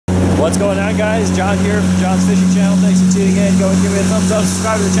What's going on, guys? John here from John's Fishing Channel. Thanks for tuning in. Go and give me a thumbs up,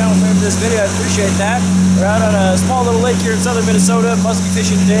 subscribe to the channel, remember this video. I appreciate that. We're out on a small little lake here in southern Minnesota. Musky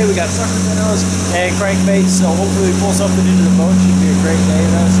fishing today. We got sucker minnows and crankbaits, so hopefully we pull something into the boat. Should be a great day.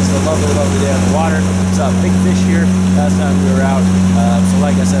 It's just a lovely, lovely day on the water. Saw a big fish here last time we were out. So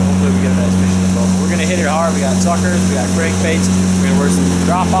like I said, hopefully we get a nice fish in the boat. But we're going to hit it hard. We got suckers, we got crankbaits. We're going to work some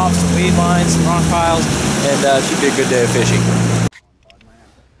drop-offs, some weed lines, some rock piles, and it should be a good day of fishing.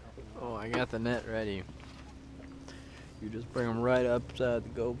 I got the net ready. You just bring them right up the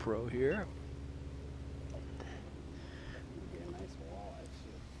GoPro here.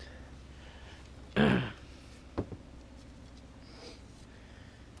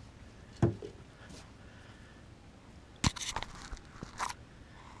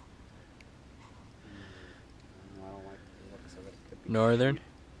 Northern?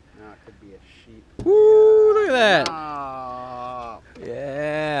 No, it could be a sheep. Woo, look at that. Oh.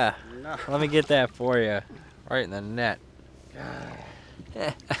 Yeah. No. Let me get that for you. Right in the net.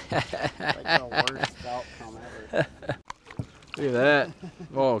 Like the worst outcome ever. Look at that.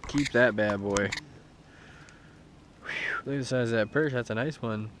 Oh, keep that bad boy. Whew, look at the size of that perch. That's a nice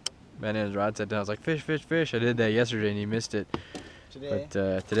one. Man, his rod set down. I was like, fish, fish, fish. I did that yesterday and he missed it. Today?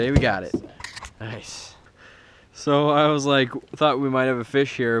 But today we got it. Nice. So I was like, thought we might have a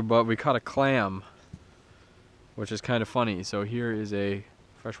fish here, but we caught a clam, which is kind of funny. So here is a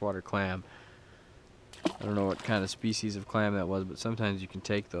freshwater clam. I don't know what kind of species of clam that was, but sometimes you can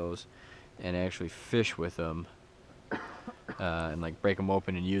take those and actually fish with them and like break them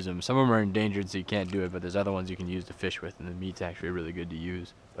open and use them. Some of them are endangered, so you can't do it, but there's other ones you can use to fish with, and the meat's actually really good to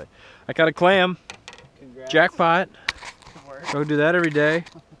use. But I caught a clam. Congrats. Jackpot. Go do that every day.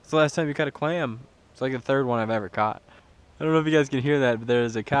 It's the last time you caught a clam. It's like the third one I've ever caught. I don't know if you guys can hear that, but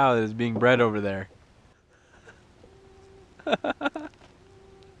there's a cow that is being bred over there.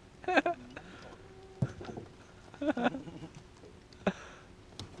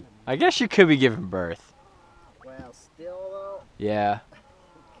 I guess you could be giving birth. Well, still though? Yeah.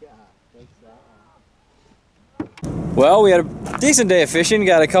 God, thanks that one. Well, we had a decent day of fishing.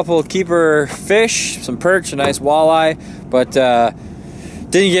 Got a couple keeper fish, some perch, a nice walleye, but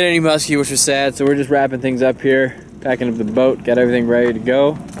didn't get any muskie, which was sad. So we're just wrapping things up here, packing up the boat, got everything ready to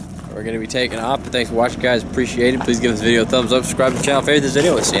go. We're going to be taking off. But thanks for watching, guys. Appreciate it. Please give this video a thumbs up, subscribe to the channel, favorite this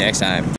video. We'll see you next time.